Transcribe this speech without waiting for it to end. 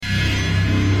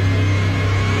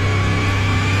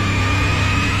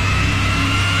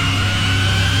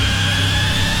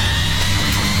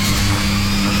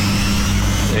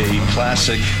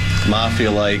classic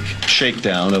mafia-like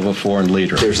shakedown of a foreign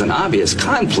leader. There's an obvious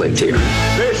conflict here.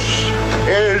 This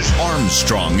is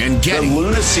Armstrong and Getty. The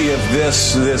lunacy of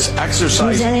this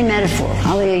exercise. Use any metaphor.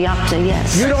 Ali Yapta,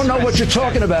 yes. You don't know what you're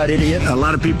talking about, idiot. A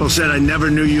lot of people said I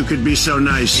never knew you could be so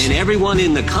nice. And everyone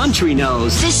in the country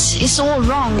knows. This is all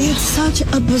wrong. It's such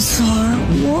a bizarre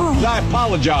world. I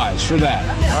apologize for that.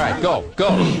 All right, go.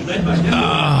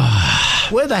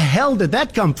 Where the hell did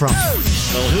that come from?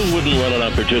 Well, who wouldn't want an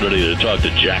opportunity to talk to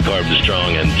Jack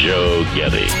Armstrong and Joe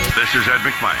Getty? This is Ed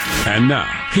McMahon. And now,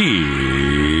 here's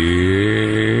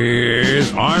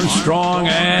Armstrong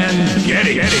and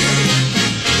Getty.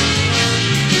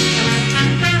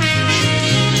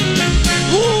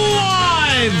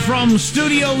 Live from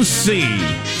Studio C.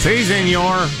 Si,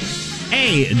 senor.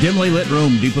 A dimly lit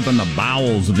room deep within the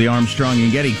bowels of the Armstrong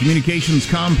and Getty Communications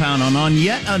compound on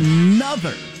yet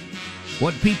another,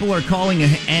 what people are calling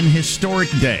an historic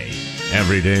day.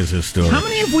 Every day is historic. How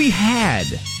many have we had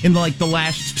in the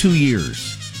last 2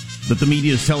 years that the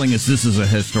media is telling us this is a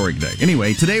historic day?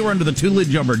 Anyway, today we're under the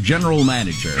tutelage of our general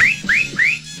manager,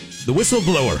 The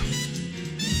whistleblower.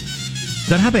 Is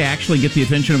that how they actually get the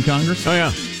attention of Congress? Oh, yeah.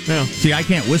 See, I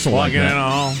can't whistle like Walking that. in a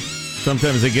hall.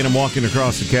 Sometimes they get him walking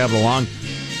across the Capitol lawn.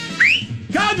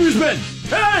 Congressman!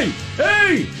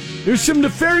 Hey! There's some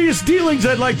nefarious dealings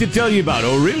I'd like to tell you about.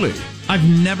 Oh, really? I've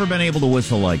never been able to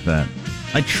whistle like that.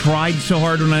 I tried so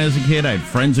hard when I was a kid. I had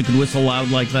friends that could whistle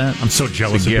loud like that. I'm so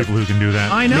jealous of people who can do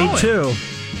that. I know. Me too.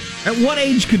 At what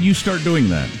age could you start doing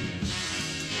that?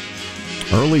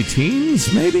 Early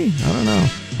teens, maybe? I don't know.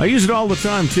 I use it all the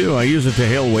time, too. I use it to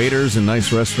hail waiters in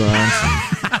nice restaurants.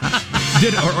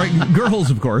 Or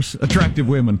girls, of course. Attractive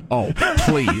women. Oh,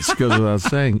 please, goes without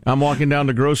saying. I'm walking down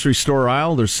the grocery store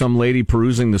aisle. There's some lady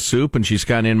perusing the soup, and she's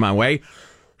kind of in my way.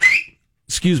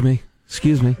 Excuse me.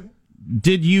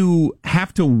 Did you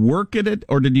have to work at it,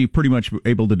 or did you pretty much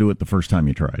able to do it the first time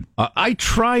you tried? I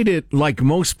tried it like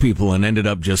most people and ended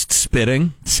up just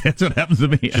spitting. That's what happens to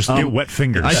me. Just get wet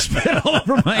fingers. I spit all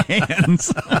over my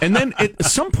hands. And then at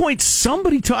some point,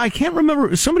 I can't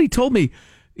remember, somebody told me,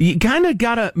 you kind of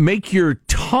got to make your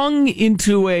tongue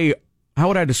into a, how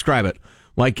would I describe it?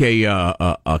 Like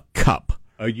a cup.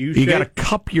 A U-shape? You got to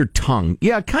cup your tongue.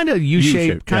 Yeah, kind of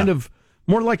U-shape, kind of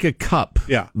more like a cup,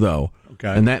 though.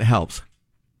 Okay. And that helps.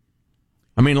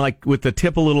 I mean, like with the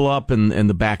tip a little up and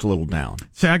the back a little down.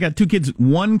 Say, I got two kids.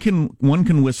 One can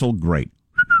whistle great,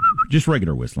 just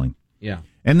regular whistling. Yeah.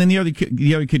 And then the other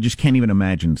kid just can't even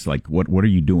imagine. It's like, what are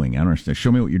you doing? I don't understand.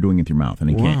 Show me what you're doing with your mouth, and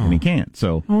he can't.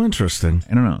 So, interesting.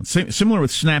 I don't know. Similar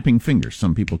with snapping fingers.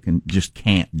 Some people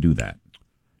can't do that.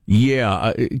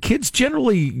 Yeah, kids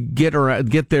generally get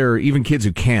there. Even kids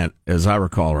who can't, as I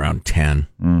recall, around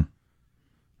 10.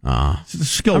 It's a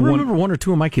skill. I remember one or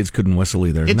two of my kids couldn't whistle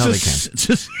either. No, they can't.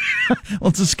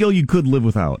 It's a skill you could live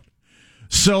without.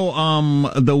 So,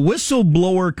 the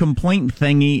whistleblower complaint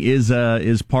thingy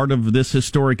is part of this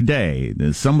historic day.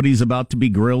 Somebody's about to be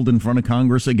grilled in front of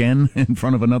Congress again, in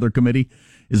front of another committee,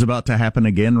 is about to happen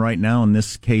again right now. In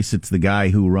this case, it's the guy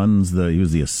who runs the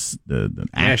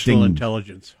National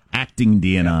Intelligence acting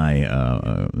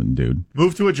DNI dude.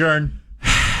 Move to adjourn.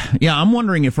 Yeah, I'm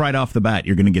wondering if right off the bat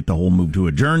you're going to get the whole move to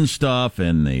adjourn stuff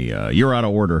and the you're out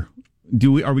of order.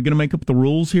 Are we going to make up the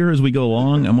rules here as we go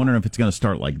along? I'm wondering if it's going to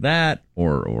start like that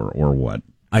or what.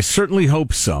 I certainly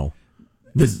hope so.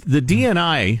 The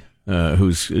DNI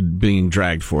who's being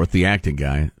dragged forth, the acting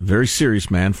guy, very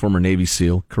serious man, former Navy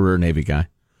SEAL, career Navy guy.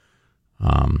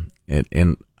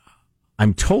 And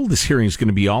I'm told this hearing is going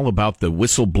to be all about the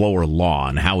whistleblower law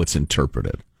and how it's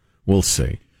interpreted. We'll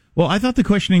see. Well, I thought the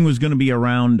questioning was going to be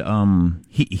around,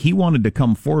 he wanted to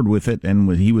come forward with it, and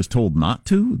he was told not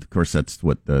to. Of course, that's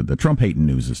what the Trump-hating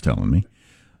news is telling me.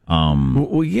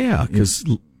 Well, yeah, because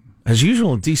as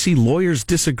usual in D.C., lawyers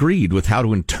disagreed with how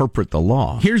to interpret the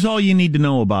law. Here's all you need to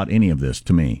know about any of this,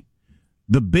 to me.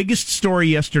 The biggest story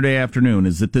yesterday afternoon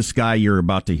is that this guy you're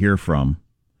about to hear from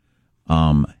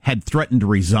had threatened to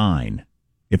resign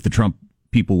if the Trump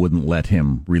people wouldn't let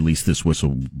him release this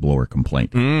whistleblower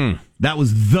complaint. That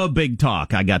was the big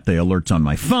talk. I got the alerts on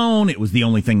my phone. It was the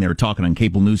only thing they were talking on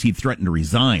cable news. He threatened to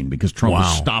resign because Trump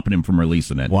was stopping him from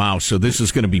releasing it. Wow, so this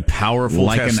is going to be powerful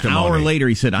testimony. An hour later,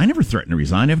 he said, I never threatened to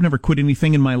resign. I've never quit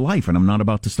anything in my life, and I'm not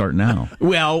about to start now.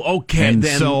 Well, okay, and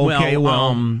then. So, okay,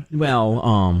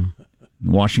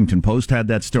 Washington Post had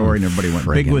that story, and everybody went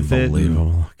big with it.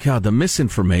 God, the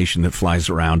misinformation that flies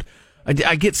around.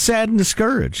 I get sad and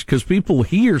discouraged because people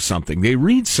hear something, they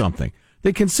read something,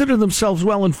 they consider themselves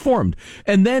well informed,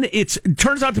 and then it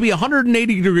turns out to be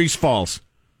 180 degrees false.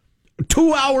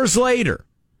 2 hours later,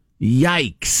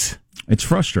 yikes! It's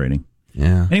frustrating.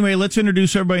 Yeah. Anyway, let's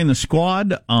introduce everybody in the squad.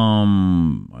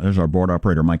 There's our board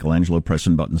operator, Michelangelo,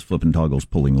 pressing buttons, flipping toggles,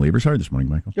 pulling levers. How are you this morning,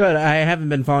 Michael? Good. I haven't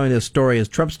been following this story. Is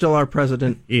Trump still our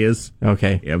president? He is.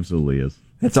 Okay. He absolutely is.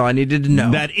 That's all I needed to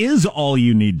know. That is all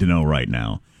you need to know right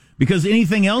now. Because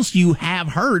anything else you have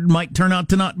heard might turn out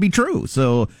to not be true.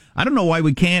 So I don't know why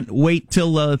we can't wait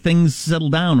till things settle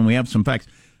down and we have some facts.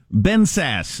 Ben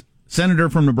Sasse, senator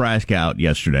from Nebraska, out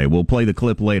yesterday, we'll play the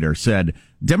clip later, said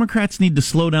Democrats need to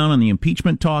slow down on the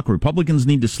impeachment talk. Republicans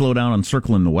need to slow down on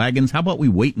circling the wagons. How about we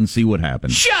wait and see what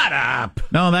happens? Shut up!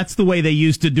 No, that's the way they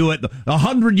used to do it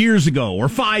 100 years ago or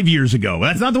 5 years ago.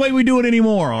 That's not the way we do it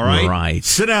anymore, all right? Right.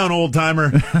 Sit down, old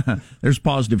timer. There's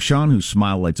positive Sean, whose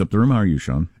smile lights up the room. How are you,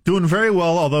 Sean? Doing very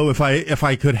well, although if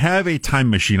I could have a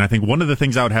time machine, I think one of the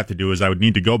things I would have to do is I would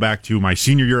need to go back to my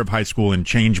senior year of high school and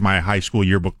change my high school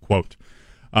yearbook quote.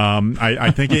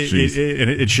 I think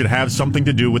it should have something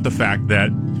to do with the fact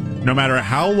that no matter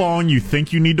how long you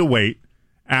think you need to wait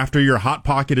after your Hot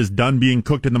Pocket is done being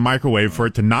cooked in the microwave for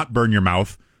it to not burn your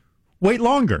mouth, wait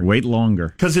longer. Wait longer.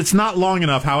 Because it's not long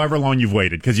enough, however long you've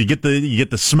waited. Because you get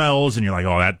the smells and you're like,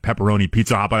 oh, that pepperoni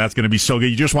pizza hot, that's going to be so good.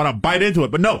 You just want to bite into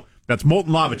it. But no, that's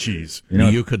molten lava cheese.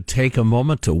 You could take a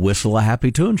moment to whistle a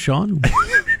happy tune, Sean.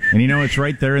 And it's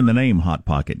right there in the name, Hot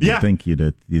Pocket. You'd think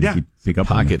you'd pick up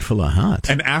pocket full of hot.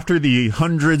 And after the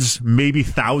hundreds, maybe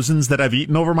thousands that I've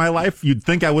eaten over my life, you'd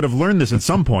think I would have learned this at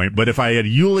some point. But if I had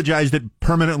eulogized it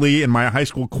permanently in my high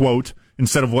school quote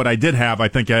instead of what I did have, I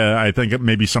think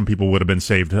maybe some people would have been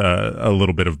saved a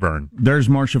little bit of burn. There's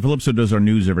Marshall Phillips, who does our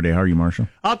news every day. How are you, Marshall?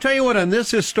 I'll tell you what, on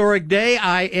this historic day,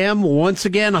 I am once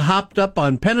again hopped up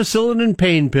on penicillin and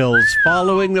pain pills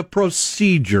following the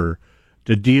procedure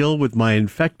to deal with my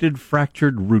infected,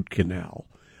 fractured root canal.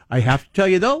 I have to tell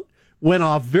you, though, went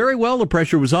off very well. The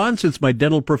pressure was on since my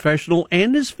dental professional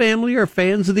and his family are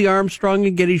fans of the Armstrong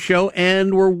and Getty show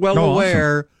and were well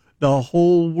aware the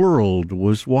whole world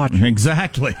was watching.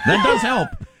 Exactly. That does help.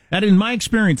 That, in my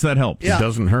experience, that helps. Yeah. It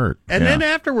doesn't hurt. And then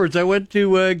afterwards, I went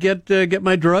to get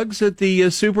my drugs at the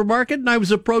supermarket, and I was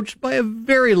approached by a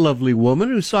very lovely woman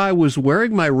who saw I was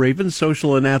wearing my Ravens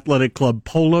Social and Athletic Club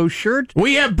polo shirt.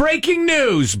 We have breaking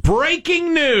news!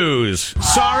 Breaking news!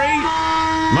 Sorry,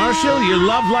 Marshall, your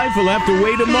love life will have to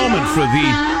wait a moment for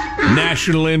the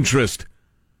national interest.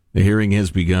 The hearing has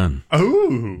begun.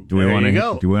 Oh, do we want to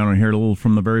hear a little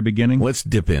from the very beginning? Let's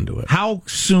dip into it. How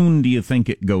soon do you think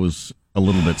it goes a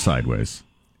little bit sideways?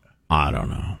 I don't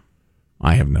know.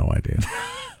 I have no idea.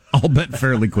 I'll bet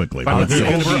fairly quickly.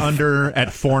 Over under at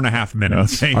 4.5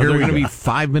 minutes. Okay, are there going to be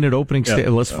 5-minute opening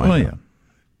statements? Let's find out.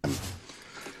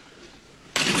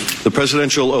 The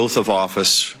presidential oath of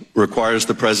office requires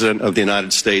the President of the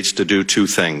United States to do two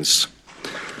things.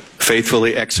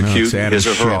 Faithfully execute his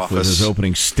or her office with his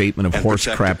opening statement of horse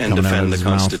crap and coming out defend of the his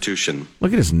Constitution. Mouth.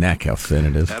 Look at his neck, how thin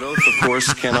it is. That oath, of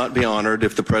course, cannot be honored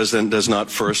if the President does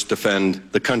not first defend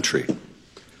the country.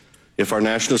 If our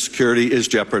national security is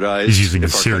jeopardized, he's using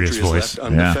if a our serious country voice. is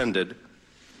left undefended,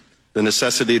 the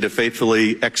necessity to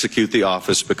faithfully execute the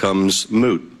office becomes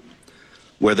moot.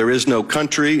 Where there is no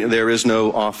country, there is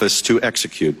no office to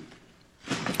execute.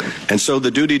 And so the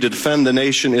duty to defend the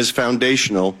nation is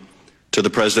foundational to the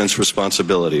President's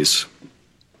responsibilities.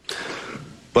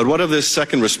 But what of this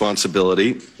second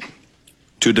responsibility,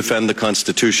 to defend the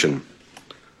Constitution?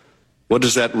 What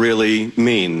does that really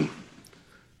mean?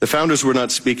 The founders were not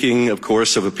speaking, of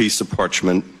course, of a piece of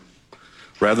parchment.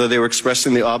 Rather, they were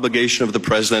expressing the obligation of the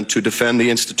President to defend the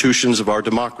institutions of our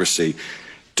democracy,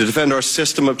 to defend our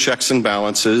system of checks and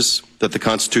balances that the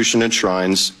Constitution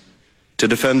enshrines, to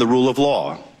defend the rule of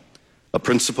law, a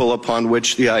principle upon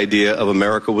which the idea of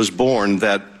America was born,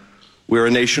 that we're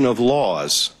a nation of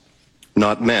laws,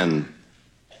 not men.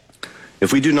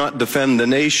 If we do not defend the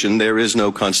nation, there is no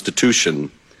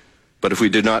Constitution. But if we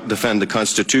do not defend the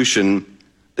Constitution,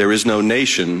 there is no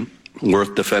nation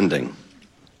worth defending.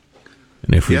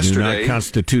 And if we do not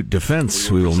constitute defense,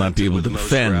 we will not be able to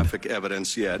defend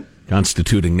evidence yet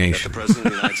constituting nation. That the President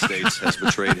of the United States has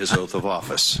betrayed his oath of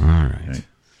office. All right.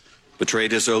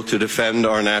 Betrayed his oath to defend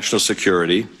our national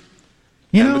security,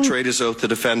 and betrayed his oath to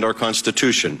defend our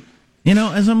Constitution.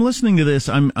 As I'm listening to this,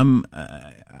 I don't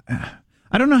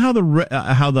know how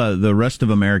the rest of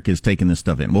America is taking this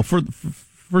stuff in. Well,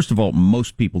 first of all,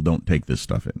 most people don't take this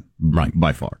stuff in, right?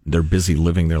 By far, they're busy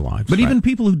living their lives. But even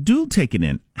people who do take it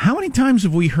in, how many times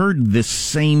have we heard this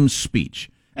same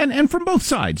speech? And from both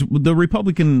sides, the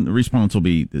Republican response will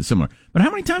be similar. But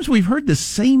how many times have we heard the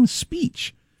same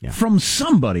speech from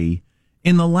somebody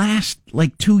in the last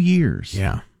 2 years?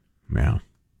 Yeah.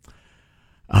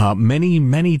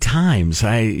 many times.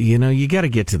 You got to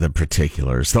get to the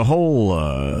particulars. The whole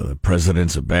the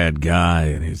president's a bad guy,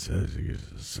 and he's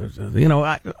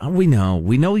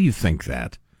we know you think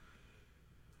that.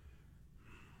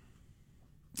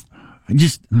 I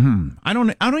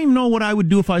don't even know what I would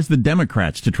do if I was the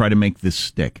Democrats to try to make this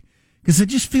stick. Because I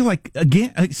just feel like,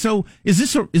 again, so is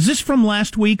this from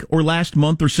last week or last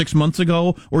month or 6 months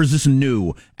ago, or is this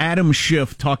new? Adam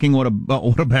Schiff talking about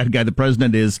what a bad guy the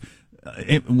president is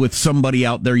with somebody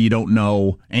out there you don't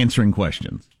know answering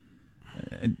questions.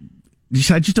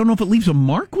 I just don't know if it leaves a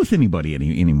mark with anybody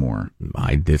anymore.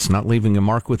 It's not leaving a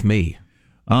mark with me.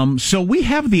 So we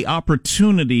have the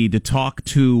opportunity to talk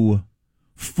to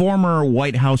former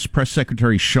White House Press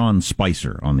Secretary Sean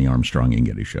Spicer on the Armstrong and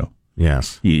Getty Show.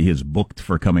 Yes. He is booked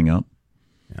for coming up.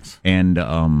 Yes. And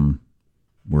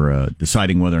we're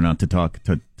deciding whether or not to talk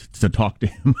to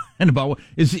him and about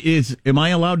what am I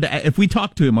allowed to, if we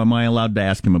talk to him, am I allowed to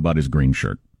ask him about his green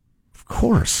shirt? Of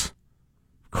course.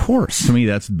 To me,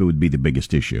 that would be the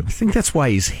biggest issue. I think that's why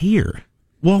he's here.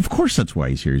 Well, of course that's why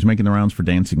he's here. He's making the rounds for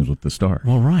Dancing with the Stars.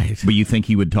 Well, right. But you think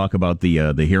he would talk about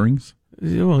the hearings?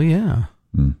 Well, yeah.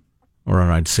 Or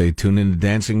I'd say tune in to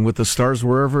Dancing with the Stars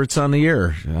wherever it's on the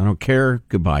air. I don't care.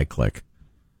 Goodbye, click.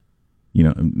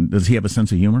 Does he have a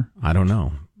sense of humor? I don't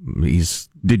know.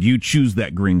 Did you choose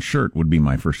that green shirt would be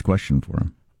my first question for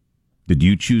him. Did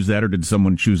you choose that or did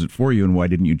someone choose it for you, and why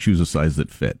didn't you choose a size that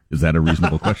fit? Is that a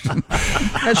reasonable question?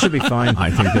 That should be fine. I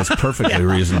think that's perfectly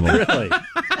reasonable. Really?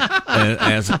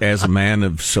 As a man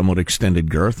of somewhat extended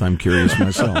girth, I'm curious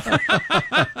myself.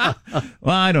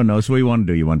 Well, I don't know. So what do you want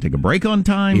to do? You want to take a break on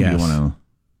time? Yes. You want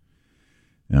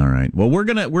to... All right. Well, we're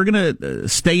gonna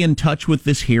stay in touch with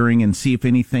this hearing and see if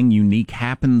anything unique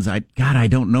happens. I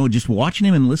don't know. Just watching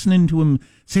him and listening to him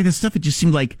say this stuff, it just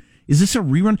seemed like, is this a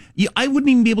rerun? I wouldn't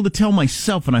even be able to tell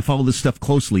myself, and I follow this stuff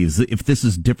closely, if this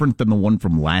is different than the one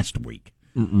from last week.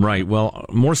 Right. Well,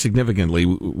 more significantly,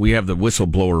 we have the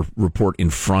whistleblower report in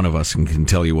front of us and can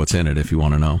tell you what's in it if you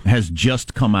want to know. Has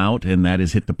just come out, and that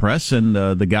has hit the press, and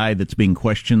the guy that's being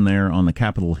questioned there on the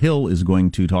Capitol Hill is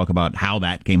going to talk about how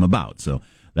that came about. So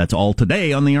that's all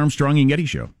today on the Armstrong and Getty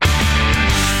Show.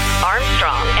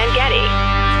 Armstrong and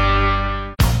Getty.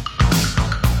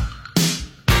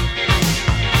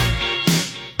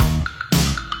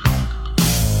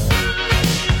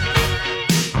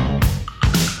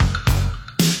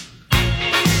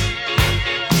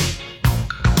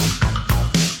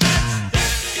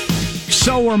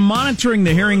 So we're monitoring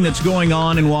the hearing that's going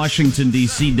on in Washington,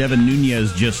 D.C. Devin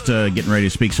Nunes just getting ready to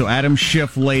speak. So Adam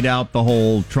Schiff laid out the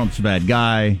whole Trump's a bad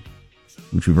guy,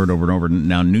 which we've heard over and over.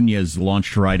 Now Nunes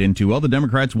launched right into, well, the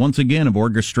Democrats once again have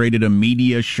orchestrated a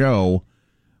media show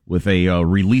with a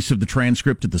release of the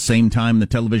transcript at the same time the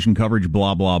television coverage,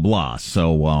 blah, blah, blah.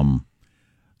 So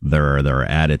they're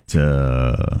at it.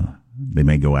 They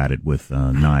may go at it with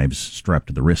knives strapped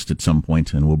to the wrist at some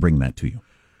point, and we'll bring that to you.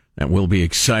 That will be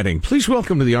exciting. Please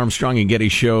welcome to the Armstrong and Getty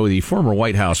Show the former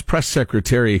White House press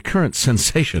secretary, current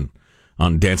sensation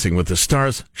on Dancing with the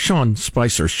Stars, Sean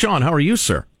Spicer. Sean, how are you,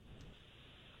 sir?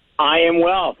 I am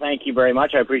well. Thank you very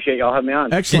much. I appreciate y'all having me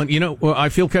on. Excellent. I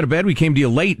feel kind of bad we came to you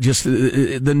late. Just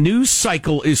the news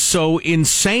cycle is so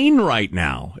insane right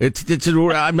now.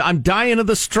 I'm dying of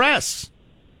the stress.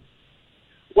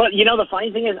 Well, the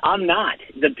funny thing is I'm not.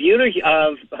 The beauty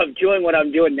of doing what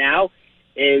I'm doing now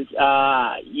is,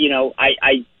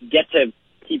 I get to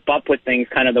keep up with things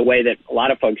kind of the way that a lot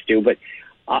of folks do. But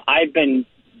I've been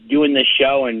doing this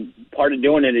show, and part of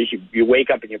doing it is you wake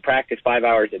up and you practice 5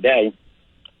 hours a day.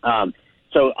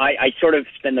 So I sort of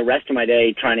spend the rest of my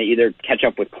day trying to either catch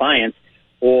up with clients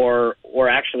or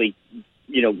actually,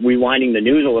 rewinding the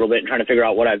news a little bit and trying to figure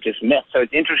out what I've just missed. So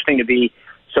it's interesting to be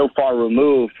so far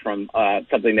removed from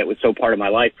something that was so part of my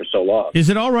life for so long. Is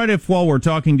it all right if while we're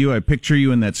talking to you, I picture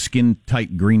you in that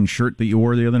skin-tight green shirt that you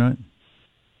wore the other night?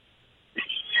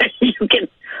 You can.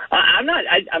 I'm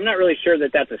not really sure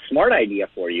that that's a smart idea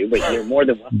for you, but you're more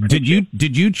than welcome. Did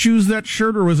you choose that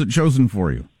shirt, or was it chosen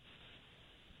for you?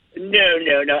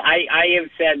 No. I have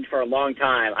said for a long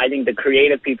time, I think the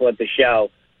creative people at the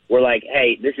show were like,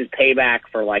 hey, this is payback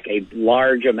for like a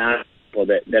large amount of people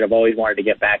that have always wanted to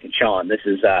get back at Sean. This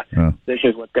is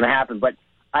what's going to happen. But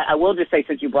I will just say,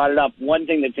 since you brought it up, one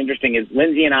thing that's interesting is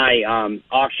Lindsay and I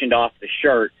auctioned off the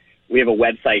shirt. We have a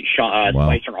website,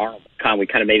 SpicerArnold.com. We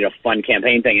kind of made it a fun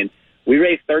campaign thing, and we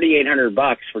raised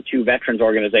 $3,800 for two veterans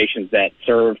organizations that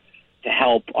serve to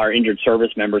help our injured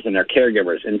service members and their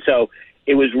caregivers. And so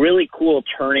it was really cool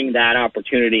turning that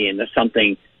opportunity into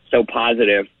something so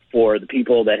positive for the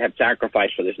people that have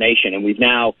sacrificed for this nation. And we've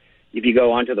now if you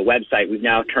go onto the website, we've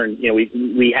now turned,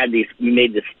 we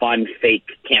made this fun fake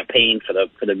campaign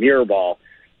for the Mirror Ball,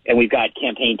 and we've got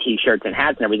campaign T-shirts and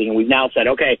hats and everything. And we've now said,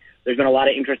 okay, there's been a lot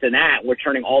of interest in that. We're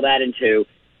turning all that into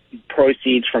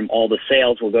proceeds from all the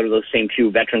sales will go to those same two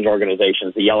veterans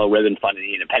organizations, the Yellow Ribbon Fund and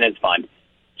the Independence Fund.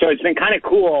 So it's been kind of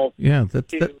cool to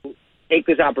take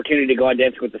this opportunity to go on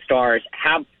Dancing with the Stars,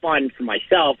 have fun for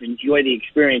myself, enjoy the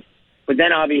experience, but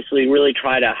then obviously really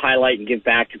try to highlight and give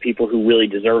back to people who really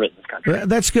deserve it in this country.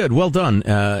 That's good. Well done.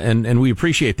 And we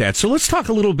appreciate that. So let's talk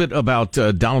a little bit about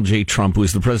Donald J. Trump, who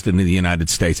is the president of the United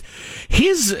States.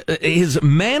 His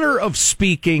manner of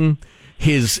speaking,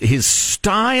 his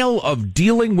style of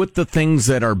dealing with the things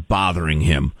that are bothering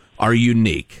him are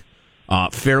unique.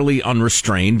 Fairly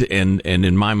unrestrained, and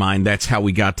in my mind, that's how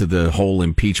we got to the whole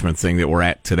impeachment thing that we're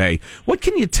at today. What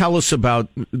can you tell us about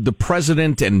the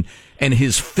president and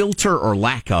his filter or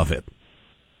lack of it?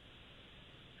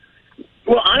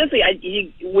 Well,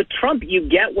 honestly, with Trump, you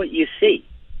get what you see,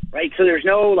 right? So there's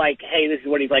no hey, this is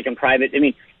what he's like in private. I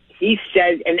mean, he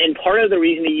says, and part of the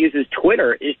reason he uses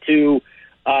Twitter is to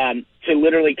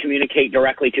literally communicate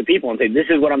directly to people and say, this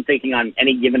is what I'm thinking on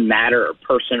any given matter or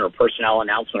person or personnel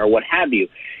announcement or what have you.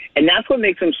 And that's what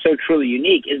makes him so truly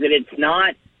unique, is that it's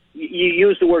not, you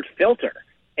use the word filter,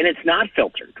 and it's not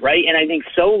filtered, right? And I think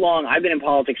so long, I've been in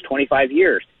politics 25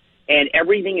 years, and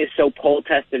everything is so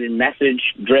poll-tested and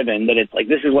message-driven that it's like,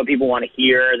 this is what people want to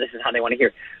hear, this is how they want to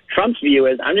hear. Trump's view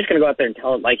is, I'm just going to go out there and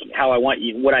tell it how I want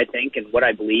you, what I think and what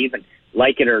I believe, and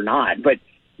like it or not. But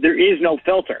there is no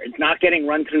filter. It's not getting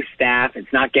run through staff.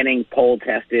 It's not getting poll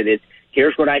tested. It's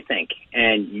here's what I think,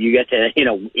 and you get to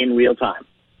in real time.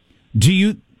 Do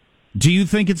you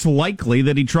think it's likely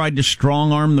that he tried to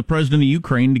strong arm the president of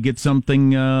Ukraine to get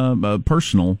something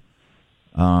personal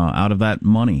out of that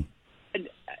money?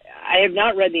 I have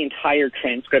not read the entire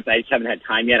transcript. I just haven't had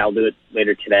time yet. I'll do it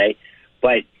later today.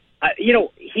 But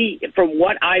he, from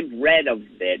what I've read of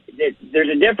it, there's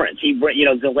a difference.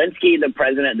 Zelensky,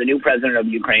 the new president of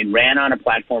Ukraine, ran on a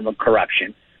platform of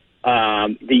corruption.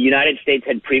 The United States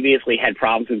had previously had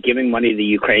problems with giving money to the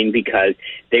Ukraine because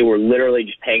they were literally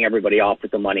just paying everybody off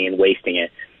with the money and wasting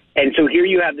it. And so here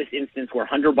you have this instance where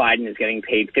Hunter Biden is getting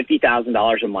paid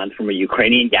 $50,000 a month from a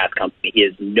Ukrainian gas company. He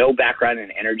has no background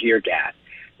in energy or gas.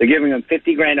 They're giving him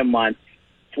 $50,000 a month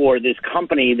for this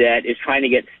company that is trying to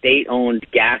get state-owned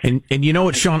gas. And you know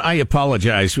what, Sean? I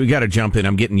apologize. We got to jump in.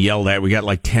 I'm getting yelled at. We got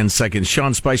like 10 seconds.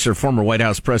 Sean Spicer, former White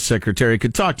House press secretary,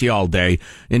 could talk to you all day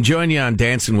and join you on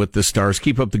Dancing with the Stars.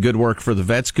 Keep up the good work for the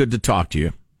vets. Good to talk to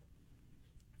you.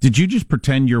 Did you just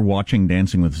pretend you're watching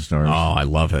Dancing with the Stars? Oh, I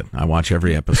love it. I watch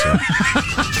every episode.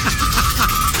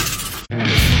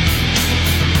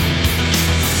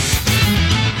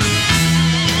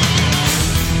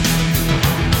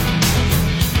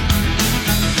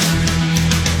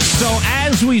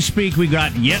 As we speak, we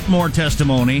got yet more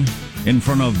testimony in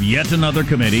front of yet another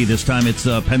committee. This time it's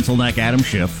pencil neck Adam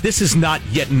Schiff. This is not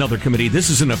yet another committee.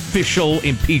 This is an official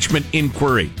impeachment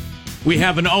inquiry. We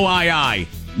have an OII.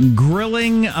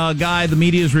 Grilling a guy the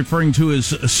media is referring to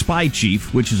as a spy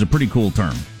chief, which is a pretty cool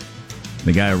term.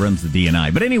 The guy who runs the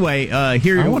DNI. But anyway,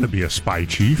 here... I want to be a spy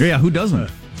chief. Yeah, who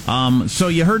doesn't? So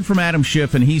you heard from Adam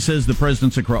Schiff, and he says the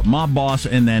president's a corrupt mob boss,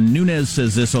 and then Nunes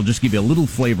says this. I'll just give you a little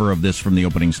flavor of this from the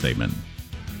opening statement.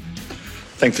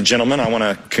 Thank the gentleman. I want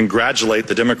to congratulate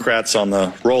the Democrats on the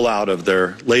rollout of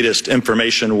their latest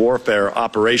information warfare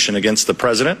operation against the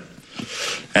president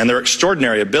and their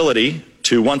extraordinary ability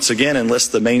to once again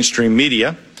enlist the mainstream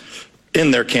media in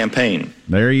their campaign.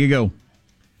 There you go.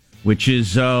 Which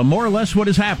is more or less what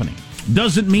is happening.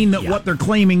 Doesn't mean that what they're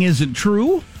claiming isn't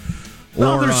true.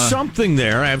 Well, there's something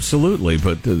there, absolutely.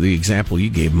 But the example you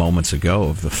gave moments ago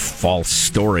of the false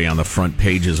story on the front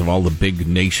pages of all the big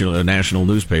national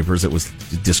newspapers that was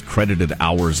discredited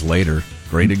hours later.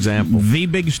 Great example. The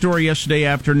big story yesterday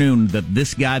afternoon that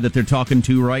this guy that they're talking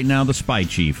to right now, the spy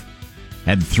chief,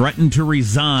 had threatened to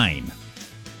resign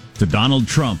to Donald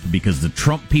Trump because the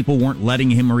Trump people weren't letting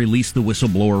him release the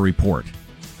whistleblower report.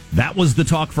 That was the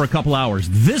talk for a couple hours.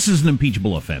 This is an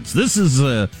impeachable offense. This is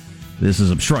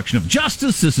obstruction of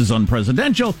justice. This is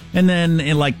unpresidential. And then,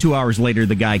 like 2 hours later,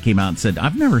 the guy came out and said,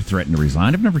 I've never threatened to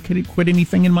resign. I've never quit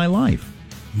anything in my life.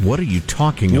 What are you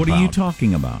talking about? What are you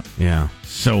talking about? Yeah.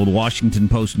 So the Washington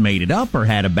Post made it up or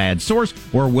had a bad source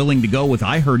or willing to go with,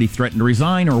 I heard he threatened to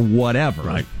resign or whatever.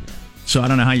 Right. So I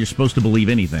don't know how you're supposed to believe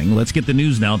anything. Let's get the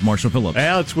news now with Marshall Phillips.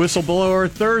 Well, it's Whistleblower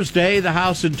Thursday. The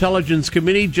House Intelligence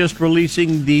Committee just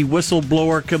releasing the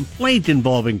whistleblower complaint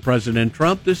involving President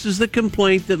Trump. This is the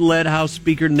complaint that led House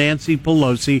Speaker Nancy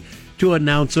Pelosi to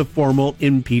announce a formal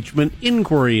impeachment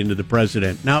inquiry into the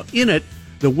president. Now, in it,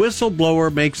 The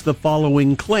whistleblower makes the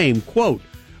following claim, quote,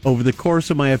 "Over the course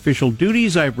of my official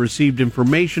duties, I've received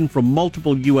information from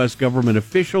multiple U.S. government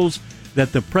officials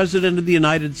that the President of the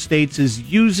United States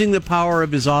is using the power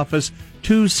of his office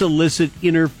to solicit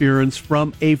interference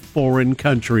from a foreign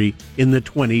country in the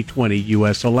 2020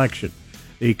 U.S. election."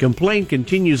 The complaint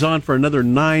continues on for another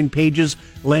 9 pages,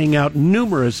 laying out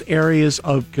numerous areas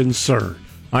of concern.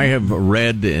 I have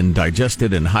read and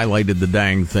digested and highlighted the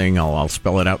dang thing. I'll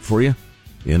spell it out for you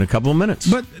in a couple of minutes.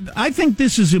 But I think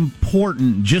this is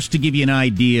important just to give you an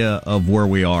idea of where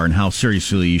we are and how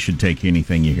seriously you should take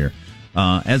anything you hear.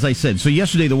 As I said, so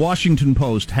yesterday the Washington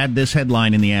Post had this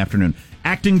headline in the afternoon.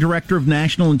 Acting Director of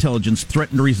National Intelligence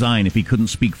threatened to resign if he couldn't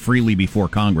speak freely before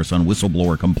Congress on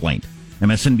whistleblower complaint.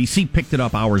 MSNBC picked it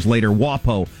up hours later.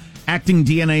 WAPO, Acting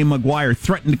DNA McGuire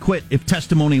threatened to quit if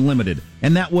testimony limited.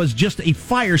 And that was just a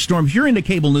firestorm. If you're into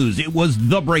cable news, it was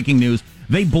the breaking news.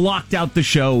 They blocked out the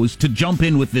shows to jump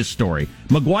in with this story.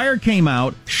 McGuire came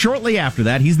out shortly after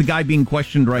that. He's the guy being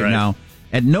questioned right now.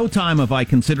 At no time have I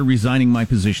considered resigning my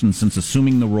position since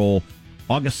assuming the role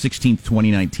August 16th,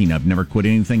 2019. I've never quit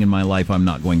anything in my life. I'm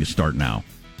not going to start now.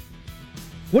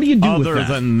 What do you do with that?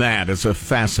 Other than that, it's a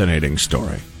fascinating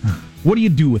story. What do you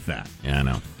do with that? Yeah, I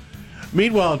know.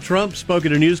 Meanwhile, Trump spoke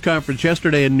at a news conference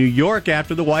yesterday in New York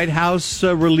after the White House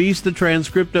released the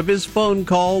transcript of his phone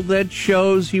call that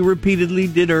shows he repeatedly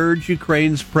did urge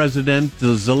Ukraine's President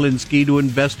Zelensky to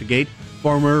investigate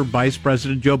former Vice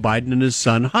President Joe Biden and his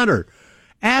son Hunter.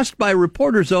 Asked by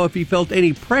reporters, though, if he felt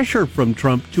any pressure from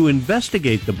Trump to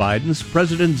investigate the Bidens,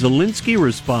 President Zelensky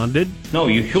responded, "No,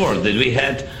 you heard that we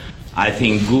had, I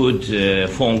think, good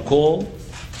phone call.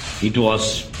 It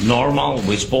was normal.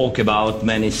 We spoke about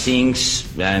many things,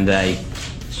 and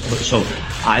so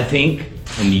I think,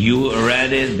 and you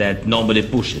read it, that nobody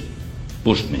pushed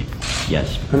me.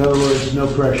 Yes. In other words, no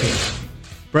pressure.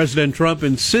 President Trump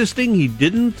insisting he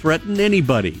didn't threaten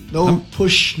anybody. No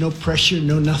push, no pressure,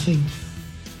 no nothing.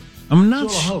 I'm not.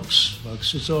 It's all a hoax,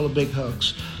 folks. It's all a big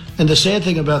hoax. And the sad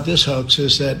thing about this hoax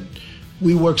is that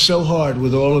we work so hard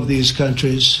with all of these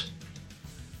countries.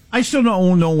 I still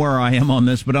don't know where I am on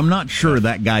this, but I'm not sure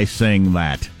that guy saying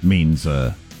that means.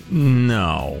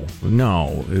 No.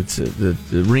 It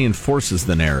reinforces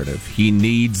the narrative. He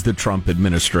needs the Trump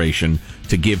administration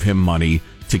to give him money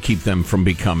to keep them from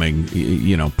becoming,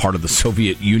 part of the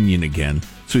Soviet Union again.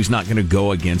 So he's not going to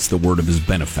go against the word of his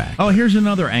benefactor. Oh, here's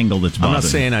another angle that's bothering. I'm not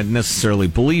saying I necessarily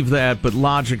believe that, but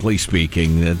logically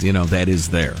speaking, that is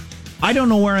there. I don't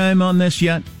know where I am on this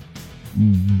yet,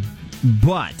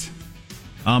 but,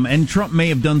 and Trump may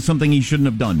have done something he shouldn't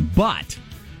have done, but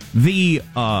the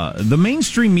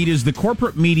mainstream medias, the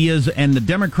corporate medias, and the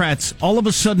Democrats, all of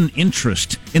a sudden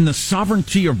interest in the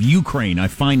sovereignty of Ukraine, I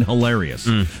find hilarious.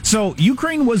 So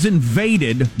Ukraine was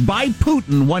invaded by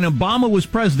Putin when Obama was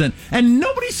president, and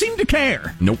nobody seemed to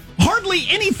care. Nope. Hardly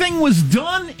anything was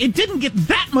done. It didn't get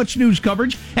that much news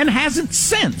coverage, and hasn't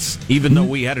since. Even though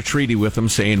we had a treaty with them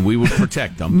saying we would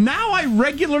protect them. Now I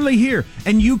regularly hear,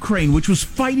 and Ukraine, which was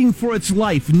fighting for its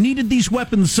life, needed these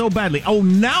weapons so badly. Oh,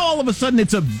 now all of a sudden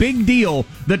it's a big deal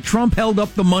that Trump held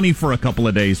up the money for a couple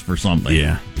of days for something.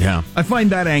 Yeah. I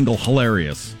find that angle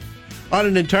hilarious. On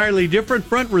an entirely different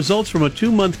front, results from a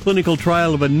 2-month clinical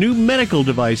trial of a new medical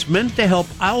device meant to help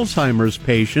Alzheimer's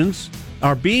patients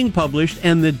are being published,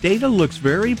 and the data looks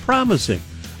very promising.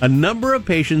 A number of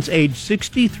patients aged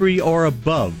 63 or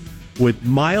above with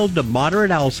mild to moderate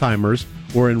Alzheimer's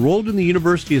were enrolled in the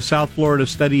University of South Florida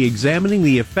study examining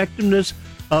the effectiveness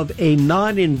of a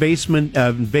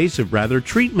invasive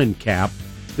treatment cap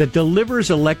that delivers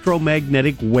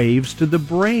electromagnetic waves to the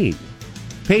brain.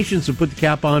 Patients have put the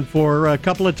cap on for a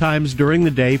couple of times during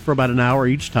the day for about an hour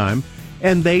each time,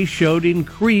 and they showed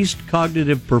increased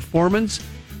cognitive performance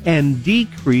and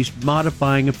decreased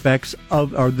modifying effects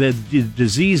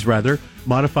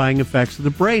modifying effects of the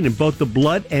brain. And both the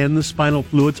blood and the spinal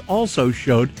fluids also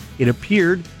showed it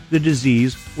appeared the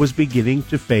disease was beginning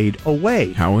to fade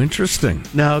away. How interesting.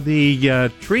 Now, the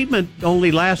treatment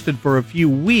only lasted for a few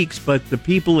weeks, but the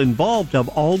people involved have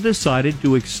all decided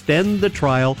to extend the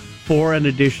trial for an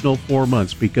additional 4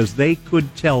 months because they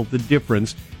could tell the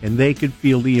difference and they could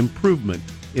feel the improvement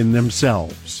in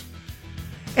themselves.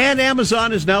 And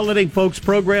Amazon is now letting folks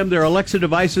program their Alexa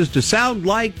devices to sound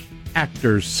like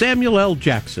actors. Samuel L.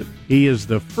 Jackson. He is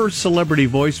the first celebrity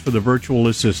voice for the virtual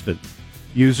assistant.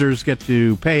 Users get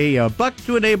to pay $1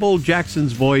 to enable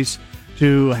Jackson's voice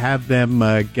to have them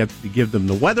give them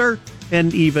the weather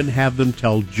and even have them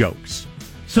tell jokes.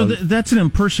 So that's an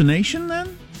impersonation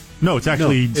then? No, it's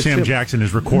actually Sam Jackson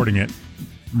is recording it.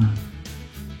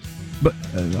 But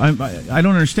I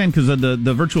don't understand because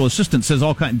the virtual assistant says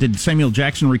all kind. Did Samuel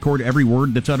Jackson record every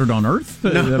word that's uttered on Earth?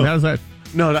 No. How's that?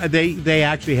 No, they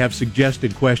actually have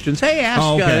suggested questions. Hey,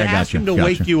 ask him to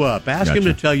wake you up. Ask him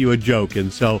to tell you a joke.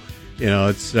 And so,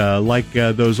 it's like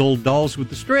those old dolls with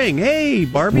the string. Hey,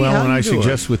 Barbie, well, how and you I doing?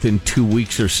 suggest within 2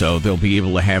 weeks or so, they'll be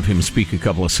able to have him speak a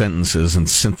couple of sentences and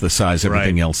synthesize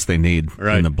everything else they need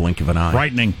in the blink of an eye.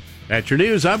 Frightening. That's your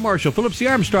news. I'm Marshall Phillips, the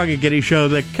Armstrong and Getty Show,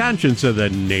 the conscience of the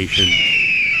nation.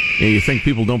 Yeah, you think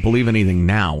people don't believe anything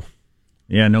now?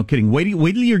 Yeah, no kidding. Wait till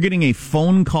you're getting a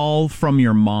phone call from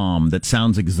your mom that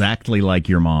sounds exactly like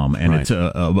your mom, and it's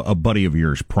a buddy of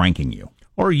yours pranking you.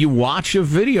 Or you watch a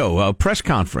video, a press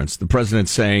conference, the president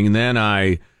saying, and then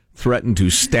I threatened to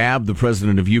stab the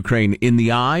president of Ukraine in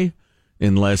the eye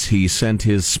unless he sent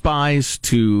his spies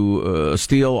to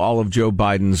steal all of Joe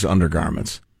Biden's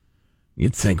undergarments.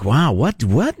 You'd think, wow, what?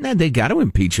 Now they got to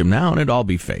impeach him now, and it'd all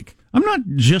be fake. I'm not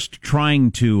just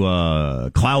trying to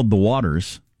cloud the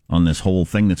waters on this whole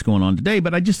thing that's going on today,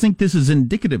 but I just think this is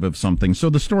indicative of something. So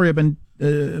the story I've been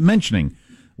mentioning,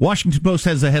 Washington Post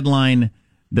has a headline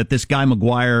that this guy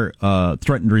McGuire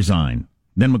threatened to resign.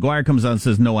 Then McGuire comes out and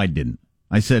says, no, I didn't.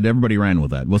 I said everybody ran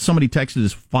with that. Well, somebody texted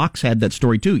us, Fox had that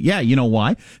story too. Yeah, you know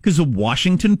why? Because the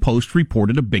Washington Post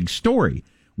reported a big story.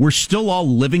 We're still all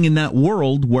living in that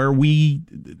world where we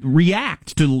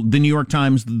react to the New York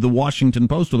Times, the Washington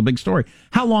Post with a big story.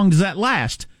 How long does that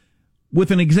last?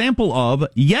 With an example of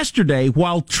yesterday,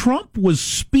 while Trump was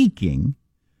speaking,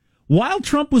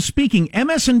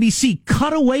 MSNBC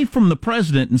cut away from the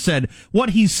president and said, what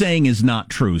he's saying is not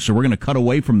true, so we're going to cut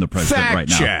away from the president right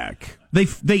now. Fact check.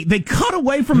 They cut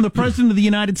away from the president of the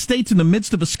United States in the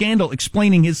midst of a scandal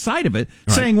explaining his side of it,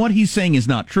 saying what he's saying is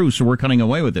not true, so we're cutting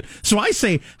away with it. So I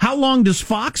say, how long does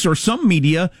Fox or some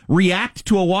media react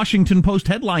to a Washington Post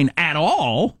headline at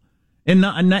all and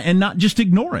not just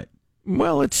ignore it?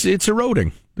 Well, it's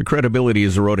eroding. The credibility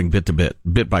is eroding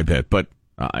bit by bit. But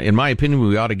in my opinion,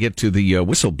 we ought to get to the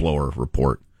whistleblower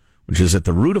report, which is at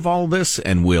the root of all this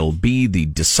and will be the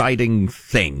deciding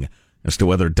thing as to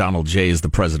whether Donald J. is the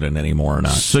president anymore or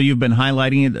not. So you've been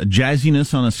highlighting it,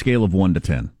 jazziness on a scale of 1 to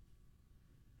 10.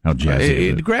 How jazzy is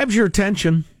it? It grabs your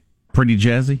attention. Pretty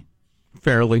jazzy?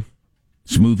 Fairly.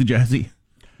 Smooth jazzy?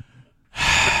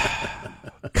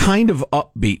 Kind of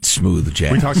upbeat smooth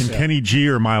jazz. We talking Kenny G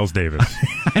or Miles Davis?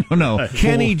 I don't know.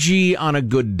 Kenny G on a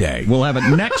good day. We'll have it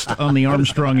next on the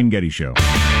Armstrong and Getty Show.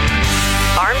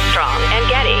 Armstrong and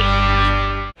Getty.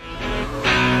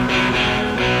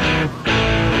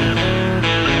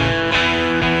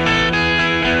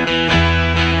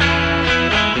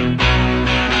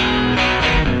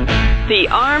 The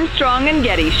Armstrong and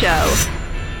Getty Show.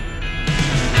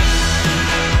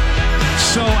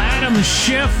 So Adam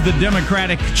Schiff, the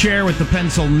Democratic chair with the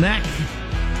pencil neck,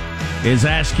 is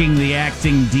asking the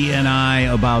acting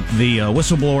DNI about the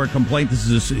whistleblower complaint.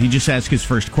 He just asked his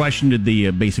first question. Did the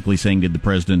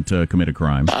president commit a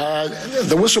crime?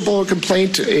 The whistleblower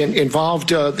complaint involved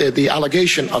the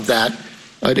allegation of that.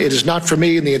 It is not for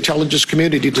me and the intelligence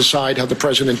community to decide how the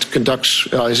president conducts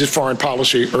his foreign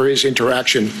policy or his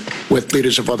interaction with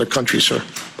leaders of other countries, sir.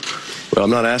 Well,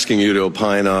 I'm not asking you to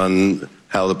opine on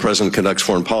how the president conducts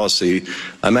foreign policy.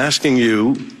 I'm asking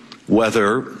you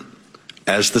whether,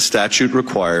 as the statute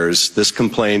requires, this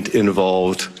complaint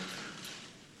involved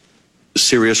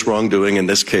serious wrongdoing, in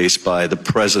this case by the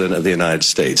president of the United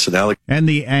States. And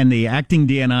the acting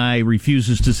DNI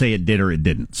refuses to say it did or it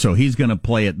didn't. So he's going to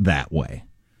play it that way.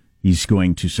 He's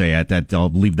going to say that I'll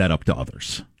leave that up to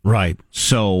others. Right.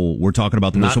 So we're talking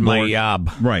about the Not whistleblower. my job.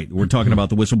 Right. We're talking about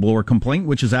the whistleblower complaint,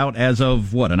 which is out as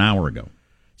of an hour ago.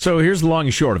 So here's the long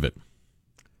and short of it.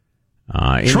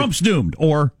 Trump's doomed,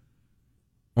 or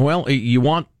well, you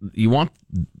want.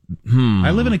 I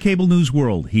live in a cable news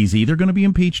world. He's either going to be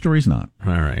impeached or he's not.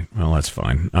 All right. Well, that's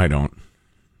fine. I don't.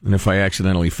 And if I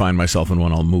accidentally find myself in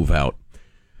one, I'll move out.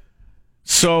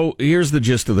 So here's the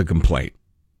gist of the complaint.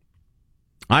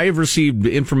 I have received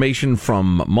information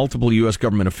from multiple U.S.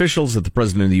 government officials that the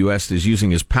president of the U.S. is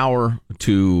using his power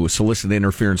to solicit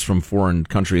interference from foreign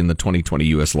country in the 2020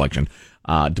 U.S. election.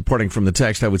 Departing from the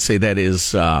text, I would say that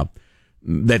is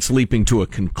that's leaping to a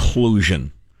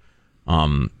conclusion.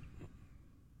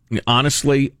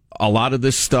 Honestly, a lot of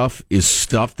this stuff is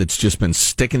stuff that's just been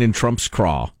sticking in Trump's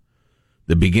craw.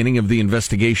 The beginning of the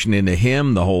investigation into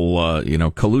him, the whole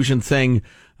collusion thing,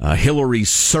 Hillary's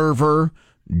server,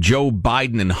 Joe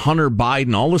Biden and Hunter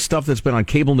Biden, all the stuff that's been on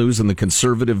cable news and the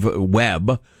conservative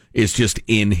web is just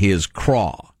in his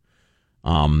craw.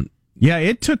 Yeah,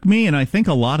 it took me and I think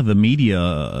a lot of the media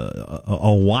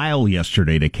a while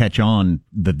yesterday to catch on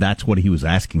that that's what he was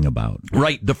asking about.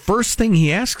 Right. The first thing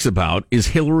he asks about is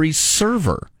Hillary's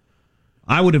server.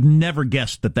 I would have never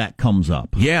guessed that comes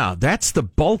up. Yeah, that's the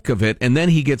bulk of it. And then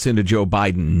he gets into Joe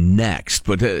Biden next.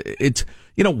 But it's,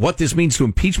 what this means to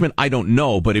impeachment, I don't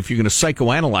know. But if you're going to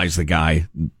psychoanalyze the guy,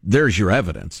 there's your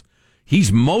evidence.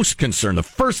 He's most concerned. The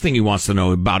first thing he wants to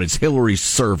know about is Hillary's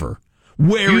server.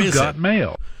 Where is it? You got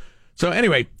mail. So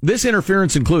anyway, this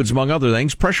interference includes, among other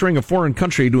things, pressuring a foreign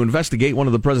country to investigate one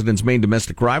of the president's main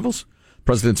domestic rivals. The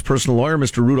president's personal lawyer,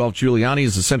 Mr. Rudolph Giuliani,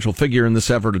 is a central figure in this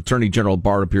effort. Attorney General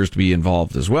Barr appears to be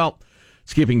involved as well.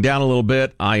 Skipping down a little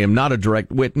bit, I am not a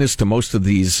direct witness to most of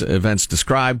these events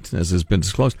described, as has been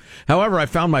disclosed. However, I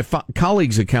found my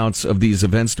colleagues' accounts of these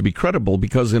events to be credible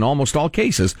because in almost all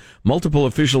cases, multiple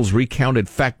officials recounted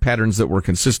fact patterns that were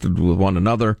consistent with one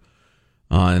another.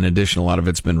 In addition, a lot of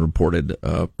it's been reported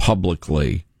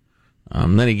publicly.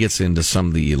 Then he gets into some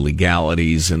of the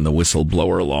legalities and the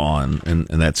whistleblower law and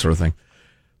that sort of thing.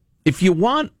 If you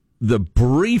want the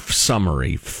brief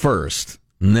summary first,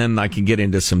 and then I can get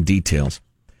into some details.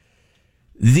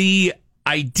 The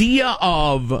idea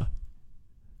of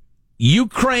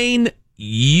Ukraine,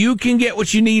 you can get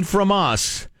what you need from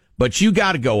us, but you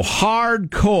got to go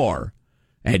hardcore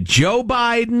at Joe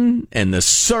Biden and the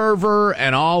server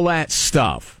and all that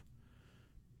stuff.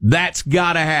 That's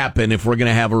got to happen if we're going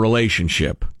to have a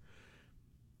relationship.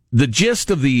 The gist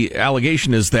of the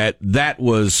allegation is that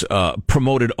was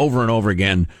promoted over and over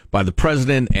again by the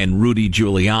president and Rudy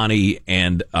Giuliani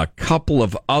and a couple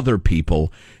of other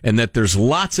people, and that there's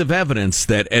lots of evidence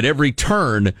that at every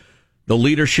turn, the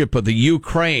leadership of the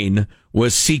Ukraine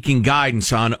was seeking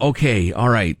guidance on, okay, all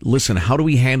right, listen, how do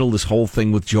we handle this whole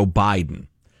thing with Joe Biden?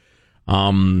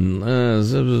 And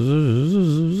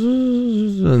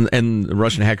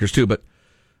Russian hackers too, but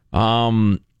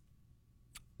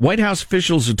White House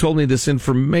officials who told me this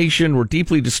information were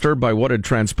deeply disturbed by what had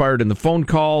transpired in the phone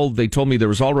call. They told me there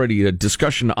was already a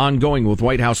discussion ongoing with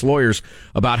White House lawyers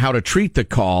about how to treat the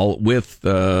call with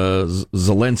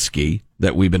Zelensky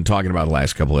that we've been talking about the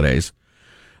last couple of days.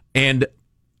 And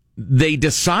they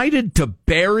decided to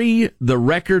bury the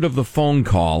record of the phone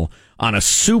call on a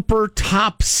super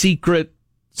top secret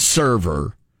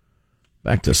server.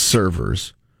 Back to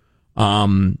servers.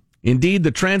 Indeed, the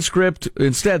transcript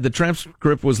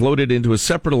was loaded into a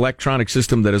separate electronic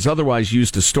system that is otherwise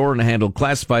used to store and handle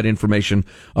classified information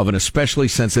of an especially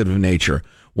sensitive nature.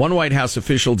 One White House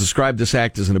official described this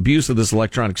act as an abuse of this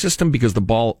electronic system because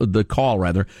the call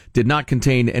did not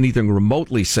contain anything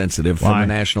remotely sensitive from a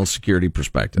national security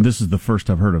perspective. This is the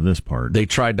first I've heard of this part. They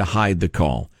tried to hide the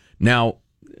call. Now,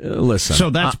 listen.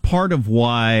 So that's part of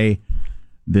why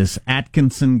this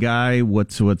Atkinson guy,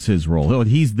 what's his role? Oh,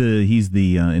 he's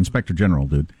the Inspector General,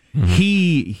 dude. Mm-hmm.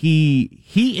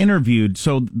 He interviewed.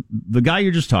 So the guy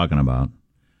you're just talking about,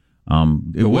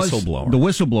 the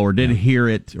whistleblower did hear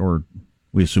it, or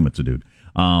we assume it's a dude.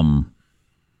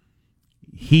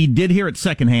 He did hear it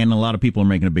secondhand, and a lot of people are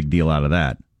making a big deal out of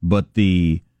that. But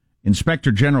the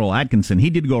Inspector General Atkinson,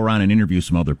 he did go around and interview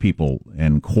some other people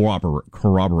and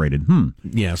corroborated.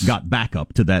 Yes, got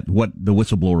backup to that. What the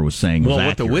whistleblower was saying. Well, was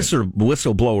what the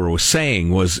whistleblower was saying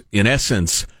was, in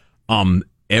essence,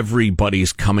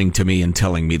 everybody's coming to me and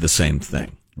telling me the same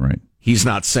thing. Right. He's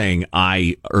not saying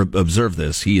I observe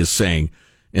this. He is saying,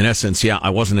 in essence, yeah, I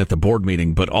wasn't at the board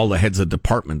meeting, but all the heads of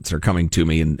departments are coming to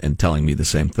me and telling me the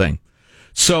same thing.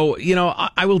 So,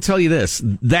 I will tell you this.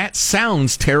 That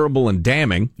sounds terrible and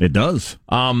damning. It does.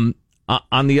 On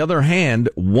the other hand,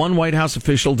 one White House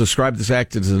official described this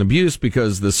act as an abuse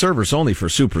because the server's only for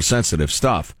super sensitive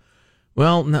stuff.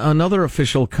 Well, another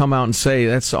official come out and say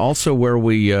that's also where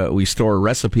we store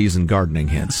recipes and gardening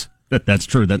hints. That's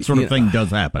true. That sort of thing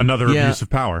does happen. Another abuse of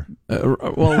power.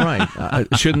 Well, right.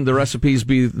 Shouldn't the recipes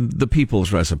be the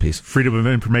people's recipes? Freedom of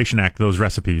Information Act, those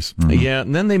recipes. Mm-hmm. Yeah,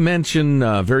 and then they mention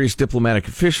various diplomatic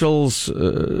officials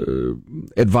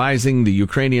advising the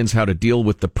Ukrainians how to deal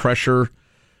with the pressure.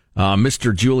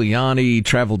 Mr. Giuliani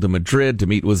traveled to Madrid to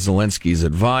meet with Zelensky's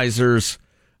advisors.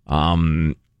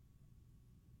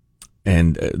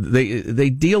 And they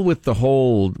deal with the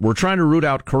whole, we're trying to root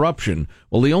out corruption.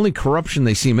 Well, the only corruption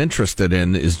they seem interested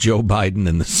in is Joe Biden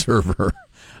and the server.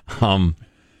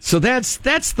 So that's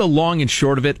the long and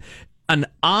short of it. An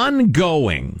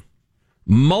ongoing,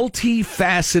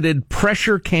 multifaceted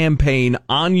pressure campaign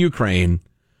on Ukraine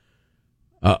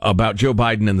about Joe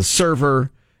Biden and the server,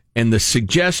 and the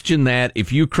suggestion that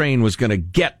if Ukraine was going to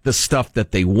get the stuff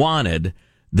that they wanted,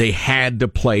 they had to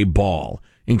play ball,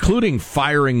 including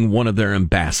firing one of their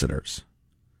ambassadors,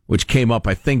 which came up,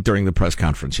 I think, during the press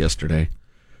conference yesterday.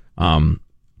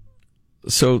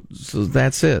 So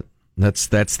that's it.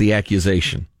 That's the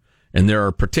accusation. And there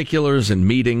are particulars and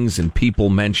meetings and people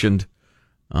mentioned.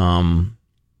 Let's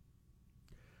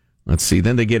see.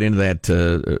 Then they get into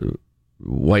that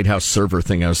White House server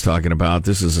thing I was talking about.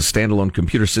 This is a standalone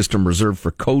computer system reserved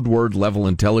for code word level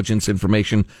intelligence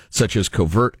information, such as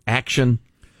covert action.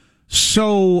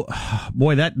 So,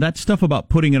 boy, that stuff about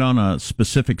putting it on a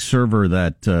specific server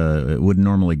that it would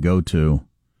normally go to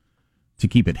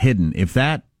keep it hidden, if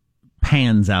that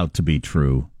pans out to be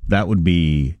true, that would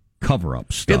be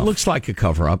cover-up stuff. It looks like a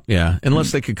cover-up, yeah,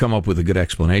 unless they could come up with a good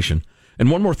explanation.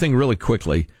 And one more thing really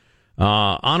quickly.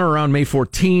 On or around May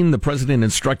 14, the president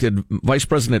instructed Vice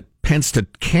President Pence to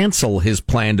cancel his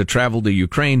plan to travel to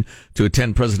Ukraine to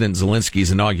attend President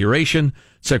Zelensky's inauguration.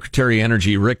 Secretary of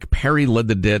Energy Rick Perry led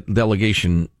the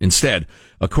delegation instead.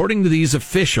 According to these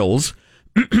officials,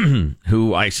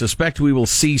 who I suspect we will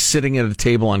see sitting at a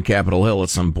table on Capitol Hill at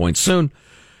some point soon,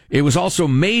 it was also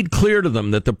made clear to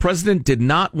them that the president did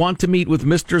not want to meet with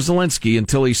Mr. Zelensky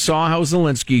until he saw how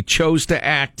Zelensky chose to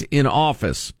act in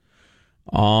office.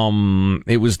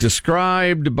 It was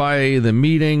described by the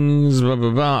meetings,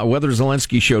 whether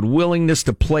Zelensky showed willingness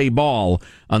to play ball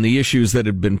on the issues that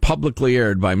had been publicly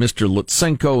aired by Mr.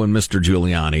 Lutsenko and Mr.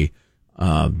 Giuliani,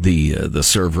 the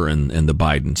server and the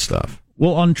Biden stuff.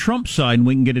 Well, on Trump's side,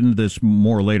 we can get into this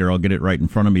more later. I'll get it right in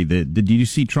front of me. Did you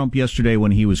see Trump yesterday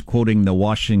when he was quoting the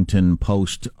Washington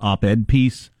Post op-ed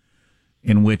piece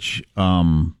in which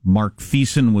Mark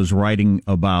Thiessen was writing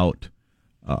about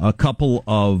a couple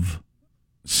of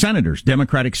senators,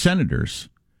 Democratic senators,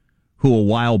 who a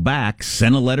while back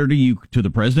sent a letter to the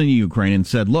president of Ukraine and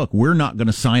said, look, we're not going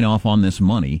to sign off on this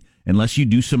money unless you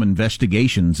do some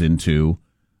investigations into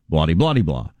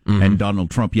blah-de-blah-de-blah. Mm-hmm. And Donald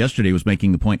Trump yesterday was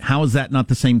making the point, how is that not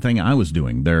the same thing I was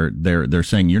doing? They're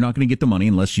saying you're not going to get the money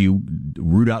unless you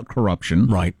root out corruption.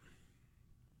 Right.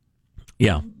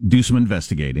 Yeah. Do some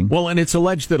investigating. Well, and it's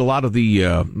alleged that a lot of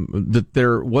that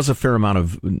there was a fair amount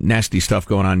of nasty stuff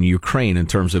going on in Ukraine in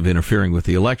terms of interfering with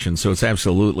the election. So it's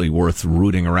absolutely worth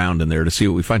rooting around in there to see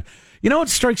what we find. You know what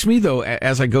strikes me, though,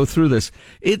 as I go through this?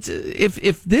 It's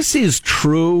if this is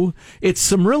true, it's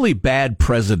some really bad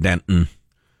presidenting.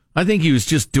 I think he was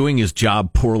just doing his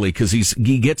job poorly because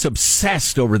he gets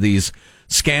obsessed over these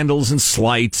scandals and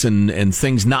slights and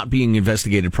things not being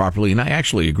investigated properly. And I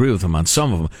actually agree with him on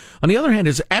some of them. On the other hand,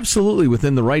 it's absolutely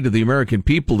within the right of the American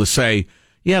people to say,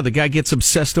 yeah, the guy gets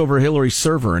obsessed over Hillary's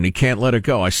server and he can't let it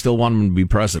go. I still want him to be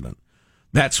president.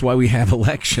 That's why we have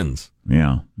elections.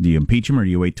 Yeah. Do you impeach him or do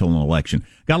you wait till an election?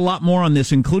 Got a lot more on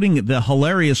this, including the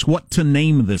hilarious what to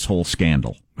name this whole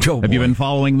scandal. Oh, have you been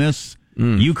following this?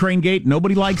 Ukraine Gate,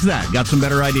 nobody likes that. Got some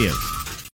better ideas.